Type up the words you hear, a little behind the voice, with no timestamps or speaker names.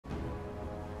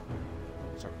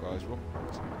What's up guys, welcome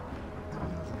back to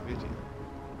another video.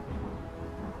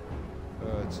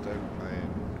 Today we're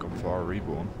playing Gunfire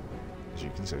Reborn. As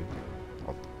you can see,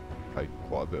 I've played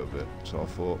quite a bit of it, so I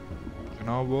thought, you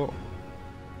know what?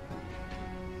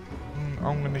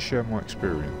 I'm going to share my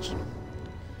experience.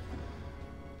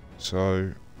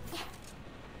 So,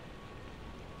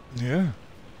 yeah,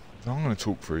 I'm going to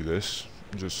talk through this,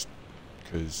 just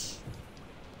because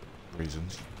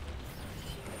reasons.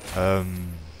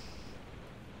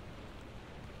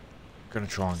 Gonna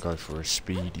try and go for a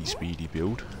speedy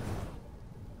build.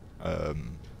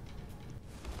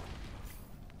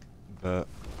 But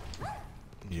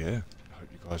yeah, I hope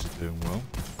you guys are doing well.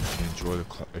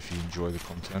 If you enjoy the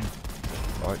content,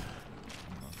 like,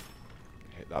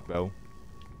 hit that bell,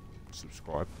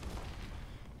 subscribe,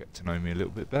 get to know me a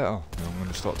little bit better. And I'm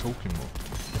gonna start talking more.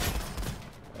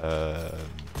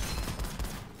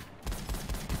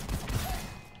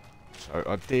 So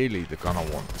ideally, the gun I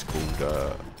want is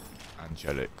called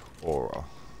Angelic Aura,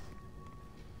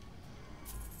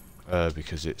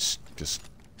 because it's just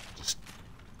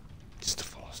a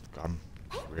fast gun,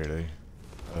 really.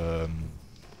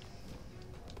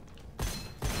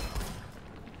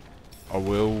 I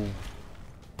will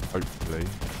hopefully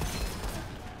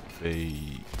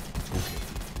be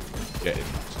getting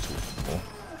to talk more.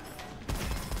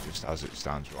 Just as it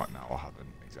stands right now, I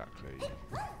haven't exactly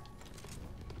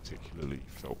particularly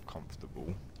felt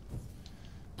comfortable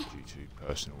due to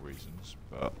personal reasons,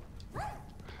 but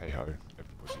hey ho,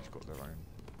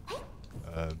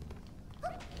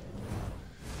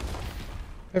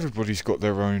 everybody's got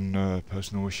their own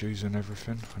personal issues and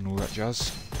everything and all that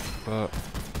jazz. But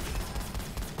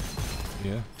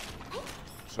yeah,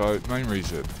 so main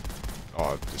reason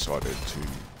I've decided to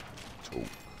talk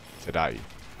today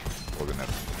more than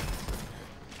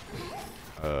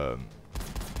ever.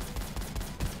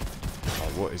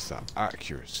 What is that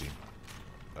accuracy?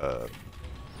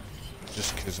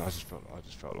 Just because I just felt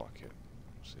like it.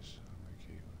 What's this?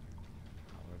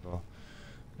 However,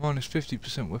 minus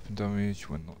 50% weapon damage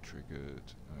when not triggered.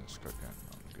 Scope gun,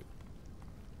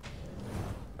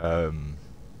 good.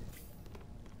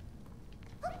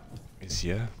 Is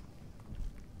yeah.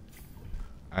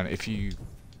 And if you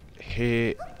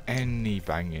hear any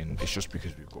banging, it's just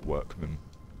because we've got workmen,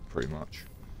 pretty much.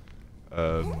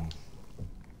 I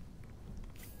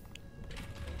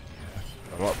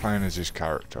like playing as this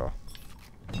character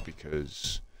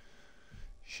because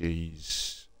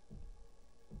she's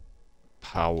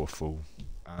powerful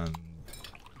and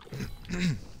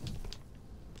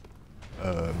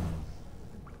and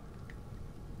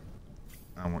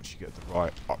once you get the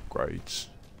right upgrades,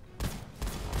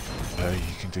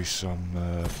 you can do some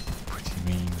pretty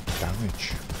mean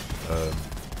damage.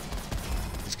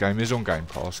 This game is on Game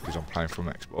Pass because I'm playing from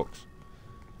Xbox.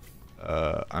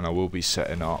 And I will be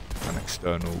setting up an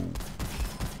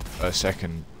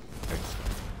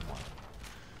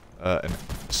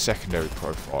secondary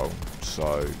profile.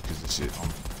 So, because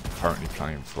I'm currently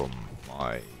playing from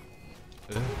my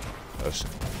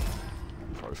personal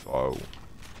profile,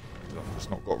 I've just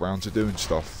not got round to doing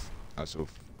stuff as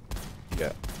of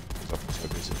yet because I've been so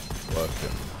busy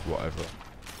working, whatever.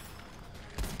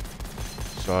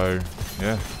 So,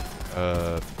 yeah,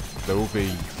 there will be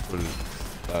full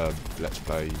let's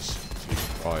plays,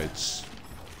 season guides,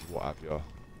 what have you,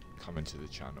 coming to the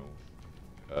channel.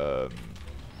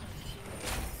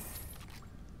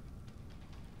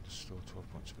 Store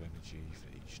 12 points of energy for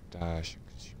each dash and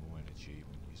consume more energy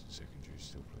when using secondary.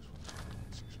 Still plus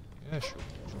 1. Yeah, sure.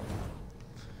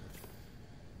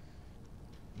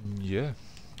 Yeah,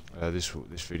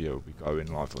 this video will be going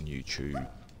live on YouTube,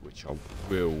 which I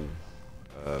will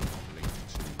link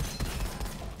to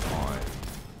my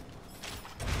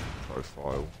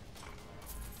profile,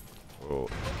 or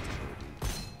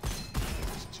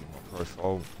to my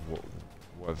profile,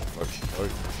 whatever floats your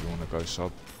boat. If you want to go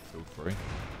sub, feel free.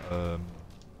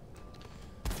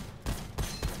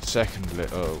 Secondly,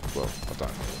 well, I don't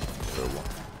know the real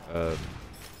one.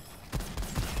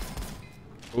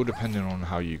 All depending on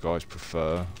how you guys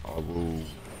prefer, I will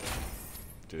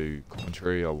do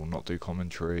commentary, I will not do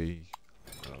commentary.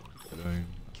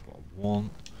 That's what I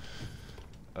want.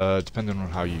 Depending on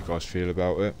how you guys feel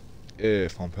about it,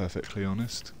 if I'm perfectly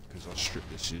honest, because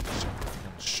this is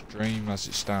on stream as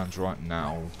it stands right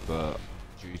now, but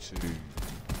due to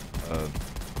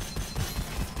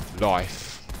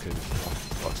life, because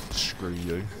life likes to screw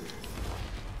you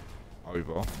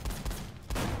over,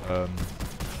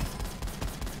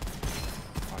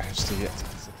 I have still yet to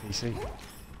get the PC.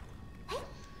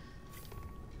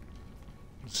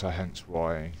 So hence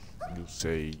why you'll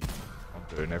see I'm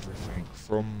doing everything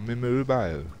from my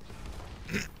mobile.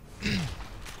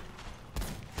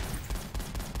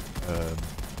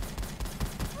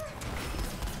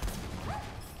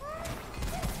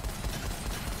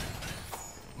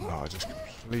 Oh, I just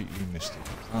completely missed it.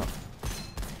 Oh.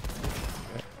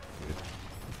 Yeah, good.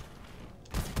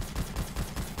 I'm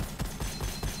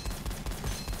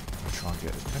gonna try and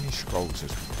get as many scrolls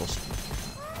as we possibly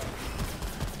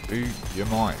can. Do your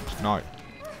mind. No.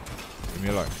 Leave me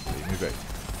alone. Leave me be.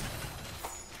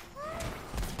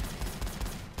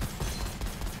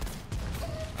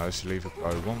 Now let's leave it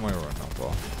go one way or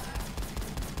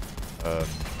another.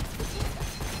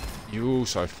 You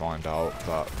also find out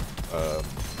that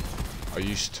I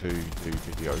used to do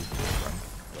videos with them,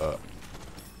 but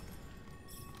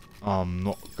I'm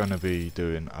not going to be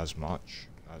doing as much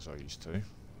as I used to,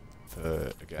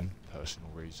 for, again, personal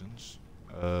reasons.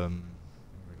 Reloading,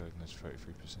 there's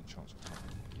 33% chance of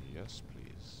happening. Yes,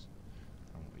 please.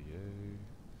 And what are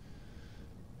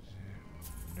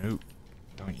you? Nope.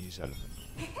 Don't use element.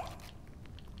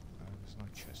 There's no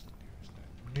chest in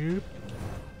here, is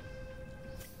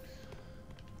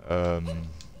there? Nope.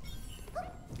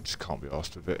 Just can't be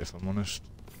asked with it, if I'm honest.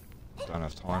 Don't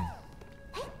have time.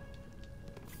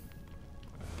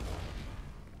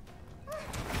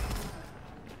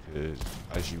 Because,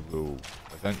 as you will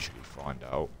eventually find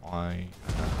out, I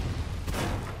am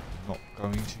not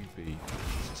going to be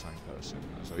the same person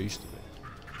as I used to be.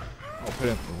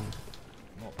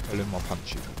 Not pulling my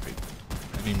punches with people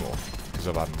anymore, because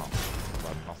I've had enough. I've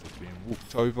had enough of being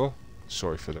walked over.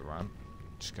 Sorry for the rant.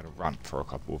 I'm just going to rant for a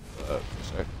couple of for a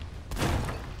sec.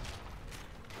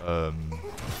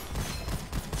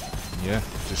 Yeah,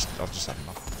 I've just had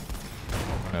enough. I'm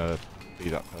not gonna be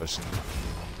that person I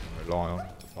can rely on,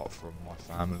 apart from my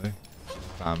family.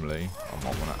 Family, I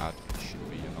might want to add, should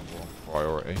be your number one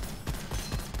priority.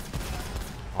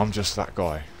 I'm just that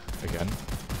guy, again.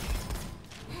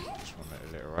 Just want to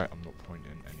reiterate, I'm not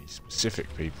pointing any specific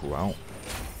people out.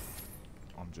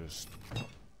 I'm just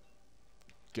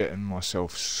getting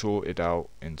myself sorted out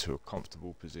into a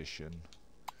comfortable position.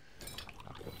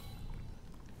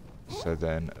 So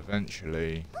then,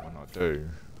 eventually, when I do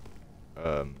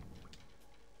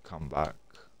come back,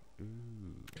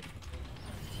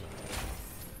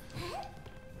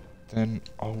 then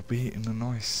I'll be in a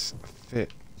nice,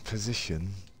 fit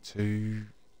position to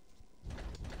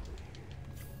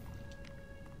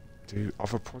do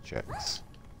other projects.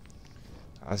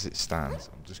 As it stands,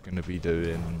 I'm just going to be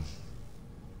doing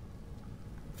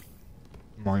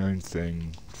my own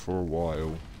thing for a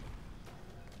while.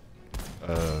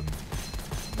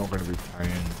 Not going to be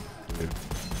playing with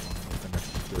anyone, not going to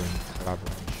be doing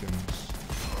collaborations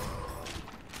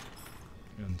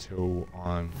until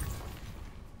I'm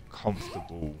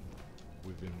comfortable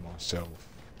within myself,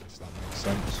 if that makes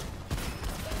sense.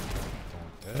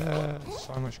 There's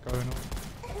so much going on.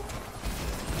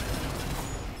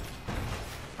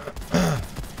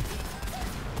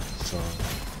 So,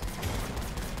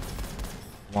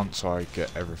 once I get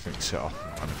everything set up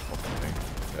and running properly,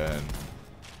 then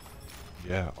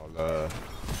yeah,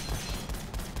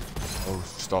 I'll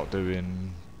start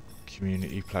doing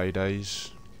community play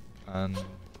days and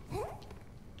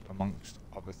amongst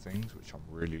other things, which I'm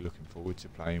really looking forward to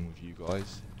playing with you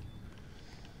guys.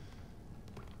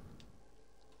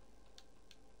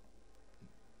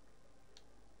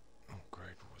 Oh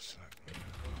great, what's that?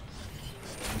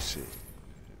 Use it.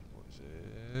 What is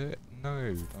it?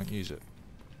 No, don't use it.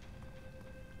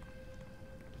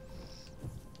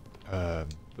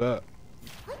 But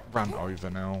rant over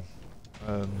now.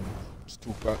 Let's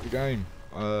talk about the game.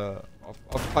 I've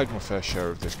played my fair share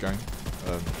of this game.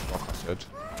 Like I said,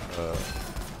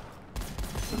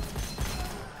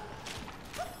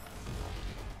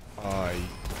 I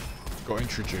got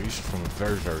introduced from a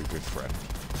very, very good friend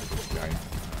to this game.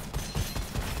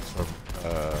 So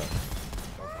I've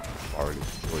thoroughly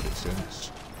enjoyed it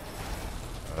since.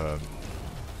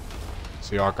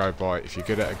 See, I go by, if you're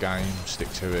good at a game,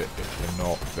 stick to it. If you're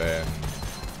not, then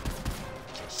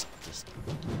just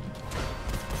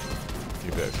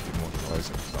give it a few more tries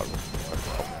and if that doesn't work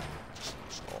out, then just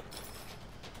stop.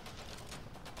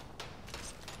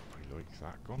 Pretty like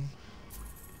that gone.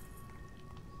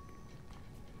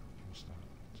 What's that?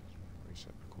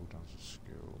 Reset the cooldowns of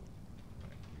skill.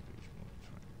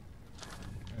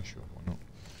 Yeah, sure, why not?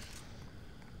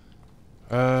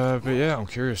 But yeah, I'm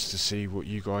curious to see what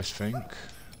you guys think.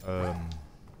 I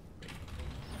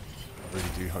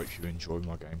really do hope you enjoy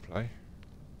my gameplay.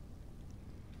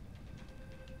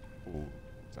 Oh,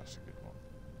 that's a good one.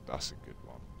 That's a good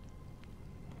one.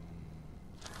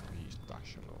 I use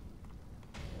dash a lot.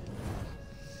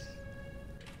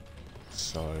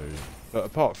 So, but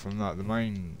apart from that,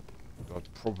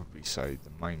 I'd probably say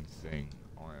the main thing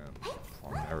I am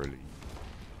primarily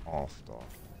after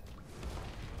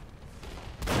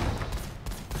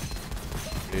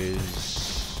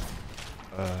is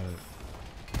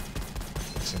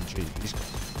SMG. These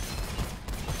guys.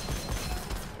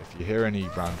 If you hear any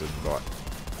random like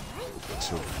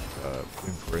bits of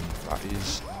whimpering, that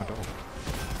is my dog.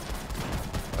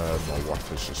 My wife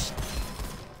has just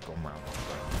gone round my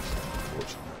friends,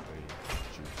 unfortunately,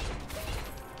 due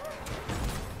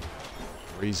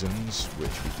to reasons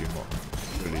which we do not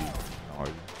fully know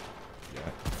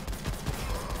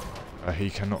yet. He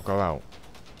cannot go out,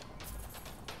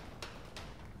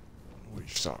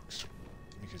 which sucks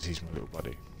because he's my little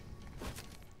buddy.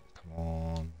 Come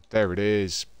on, there it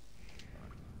is.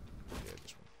 Yeah,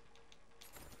 this one.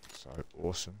 So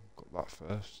awesome. Got that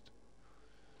first.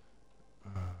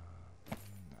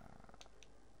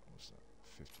 What's that?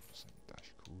 50% dash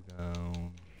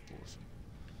cooldown. Awesome.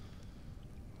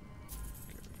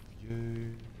 Get rid of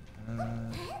you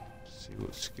and see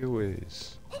what skill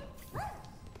is.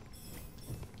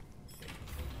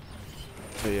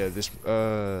 So yeah, this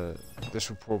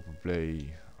will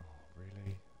probably. Oh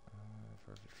really?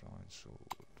 For every flying sword.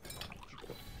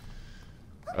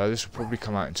 This will probably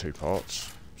come out in 2 parts.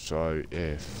 So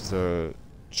if the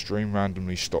stream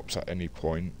randomly stops at any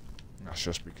point, that's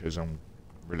just because I'm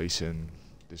releasing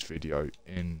this video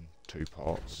in 2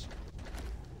 parts.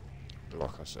 But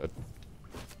like I said,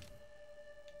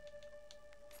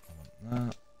 I want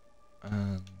that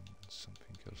and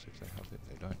something else if they have it.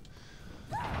 They don't.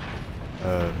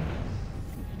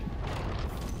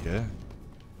 Yeah.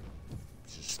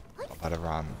 Just I've had a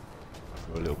run. I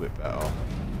feel a little bit better.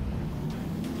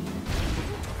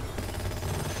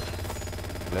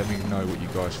 Let me know what you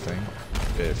guys think,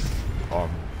 if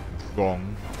I'm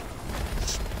wrong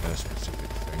in a specific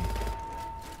thing.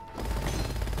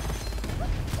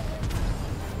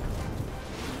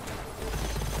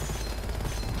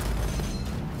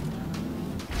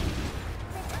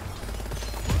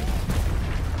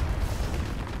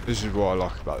 This is what I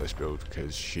like about this build,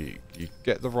 because you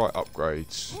get the right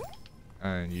upgrades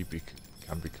and you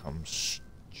can become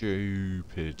stupidly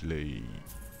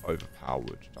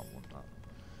overpowered. Don't want that.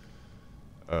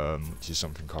 Which is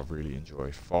something I really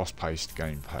enjoy. Fast-paced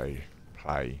gameplay,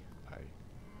 play,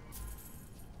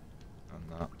 and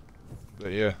that.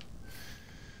 But yeah,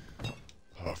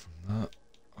 apart from that,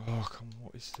 oh come on,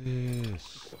 what is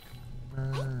this?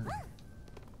 I'm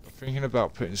thinking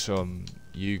about putting some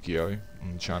Yu-Gi-Oh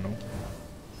on the channel.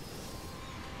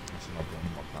 That's another one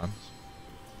of my plans.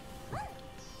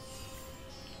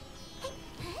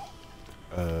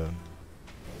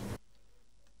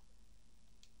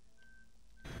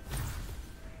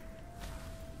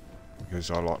 Because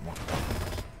I like my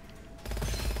characters.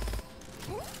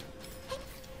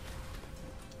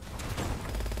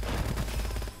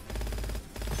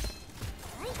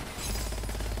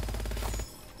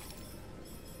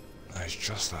 It's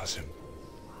just that simple.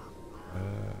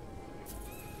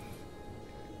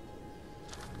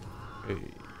 Hey.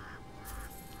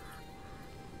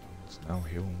 Let's now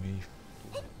heal me.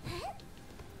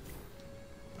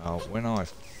 Now, when I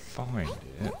find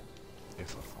it,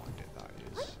 if I find it, that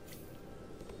is.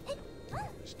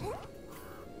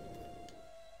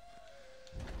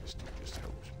 This just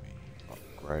helps me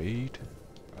upgrade.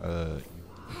 You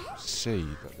see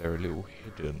that there are little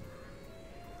hidden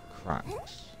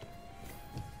cracks.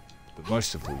 But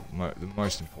most of all, the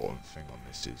most important thing on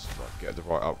this is like get the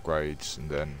right upgrades and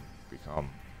then become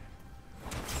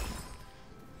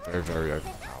very, very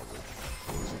overpowered.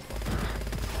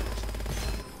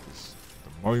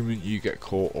 The moment you get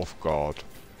caught off guard,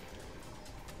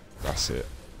 that's it.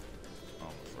 I'm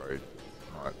afraid.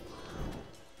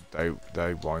 Like,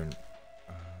 they won't.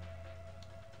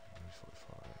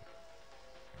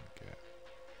 Get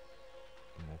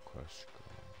more quests.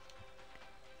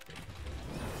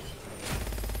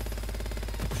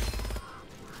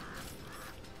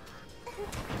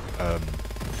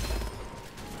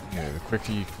 Yeah, the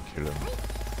quicker you can kill them,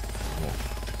 the more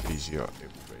easier it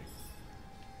will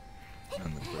be.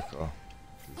 And the quicker.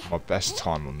 My best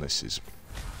time on this is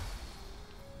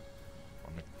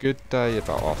on a good day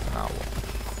about half an hour.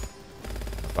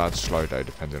 On a bad slow day,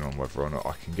 depending on whether or not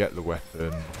I can get the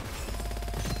weapon,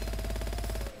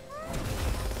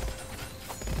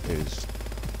 is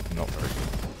not very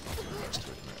good. Best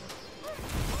to admit.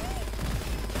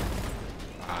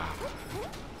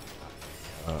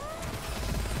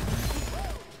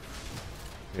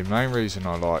 The main reason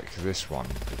I like this one,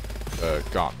 the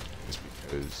gun, is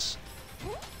because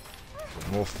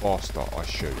the more faster I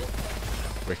shoot,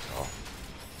 the quicker my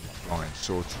flying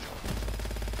sword charge.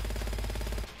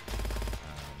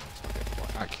 And I get the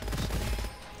right accuracy.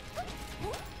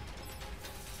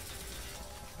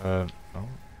 Oh, no.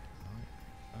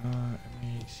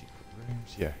 Any secret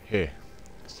rooms? Yeah, here.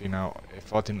 See now,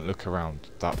 if I didn't look around,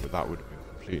 that would have been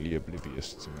completely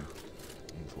oblivious to me,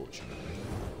 unfortunately.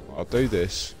 I'll do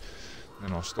this,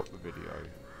 then I'll stop the video,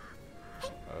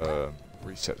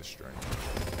 reset the stream.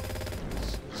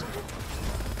 It's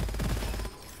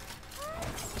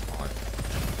time.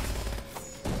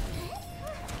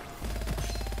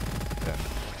 Then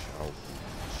I shall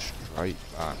straight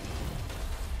back.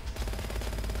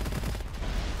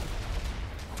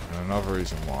 And another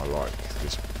reason why I like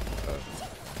this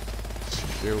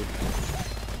shield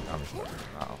damage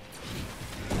doesn't matter.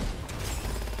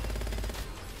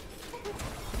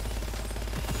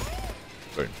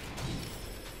 Boom.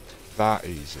 That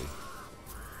easy.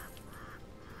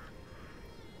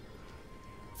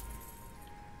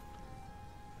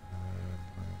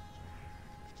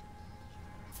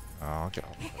 I'll get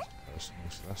up personal,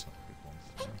 so that's not a good one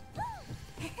for now.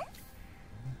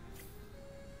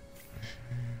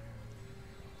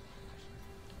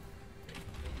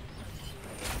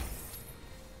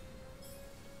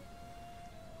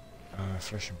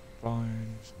 Flesh and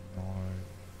bones, no.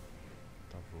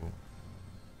 Double.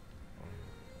 Oh,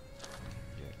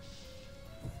 yes.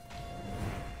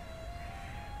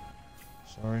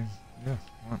 Sorry. Yeah,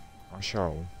 right. I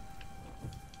shall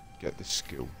get this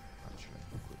skill, actually,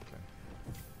 quickly.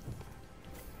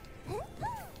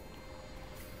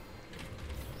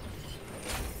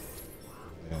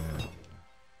 Yeah.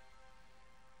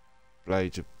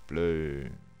 Blades of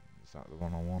Bloom. Is that the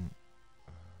one I want?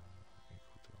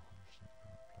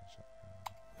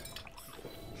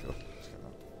 Sure, let's get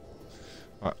that.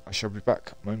 Right, I shall be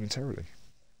back momentarily.